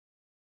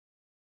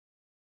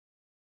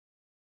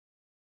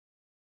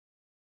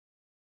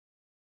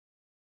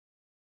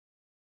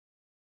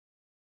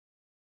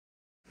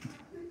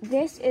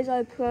This is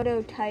our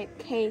prototype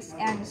case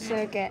and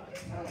circuit.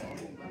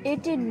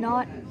 It did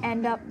not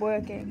end up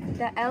working.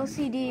 The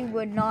LCD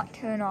would not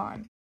turn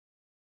on.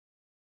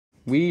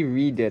 We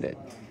redid it.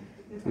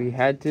 We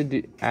had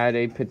to add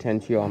a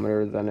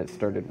potentiometer, then it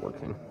started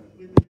working.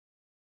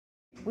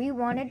 We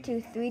wanted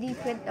to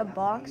 3D print the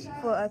box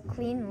for a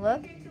clean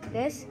look.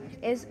 This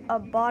is a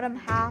bottom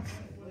half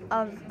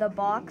of the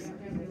box.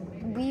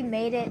 We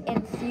made it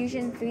in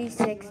Fusion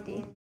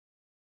 360.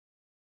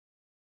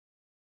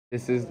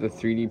 This is the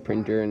 3D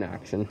printer in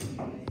action.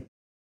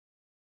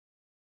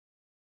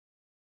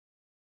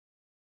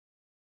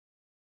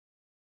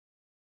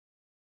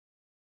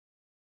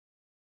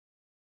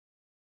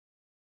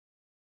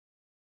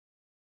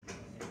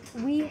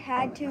 We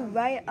had to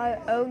write our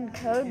own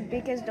code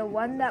because the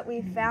one that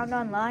we found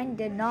online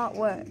did not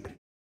work.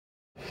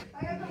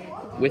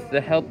 With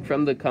the help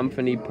from the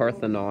company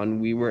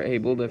Parthenon, we were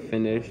able to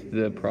finish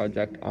the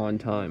project on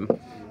time.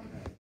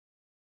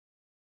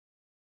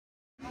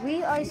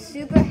 We are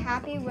super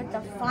happy with the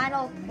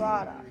final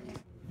product.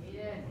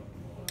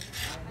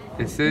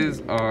 This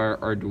is our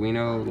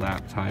Arduino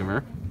Lap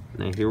Timer.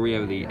 Now here we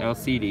have the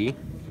LCD,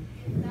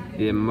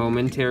 the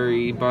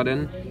momentary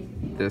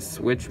button, the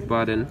switch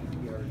button,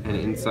 and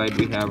inside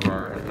we have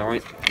our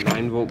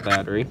 9-volt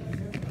battery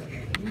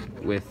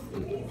with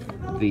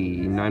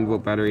the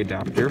 9-volt battery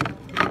adapter.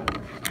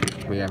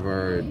 We have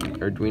our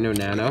Arduino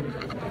Nano,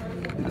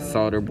 the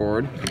solder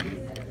board,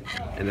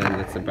 and then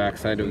that's the back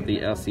side of the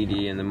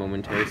LCD and the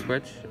momentary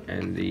switch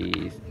and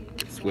the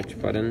switch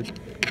button.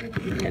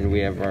 And we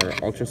have our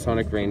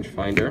ultrasonic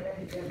rangefinder,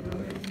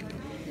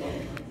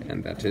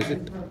 and that is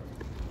it.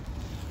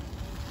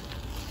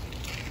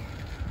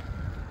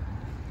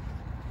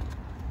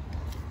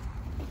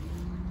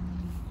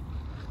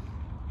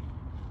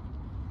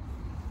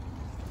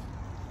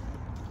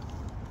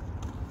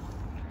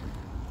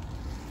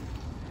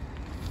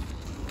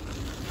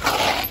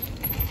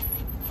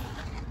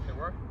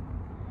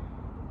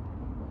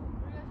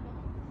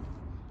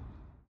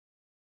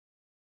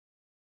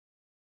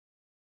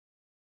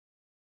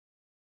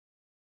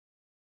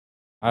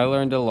 I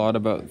learned a lot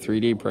about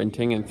 3D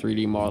printing and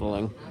 3D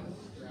modeling.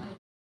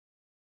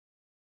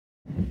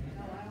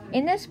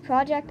 In this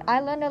project, I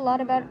learned a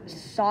lot about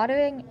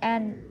soldering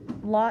and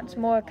lots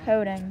more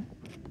coding.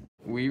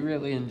 We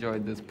really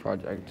enjoyed this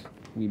project.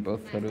 We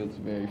both thought it was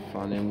very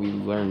fun and we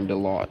learned a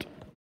lot.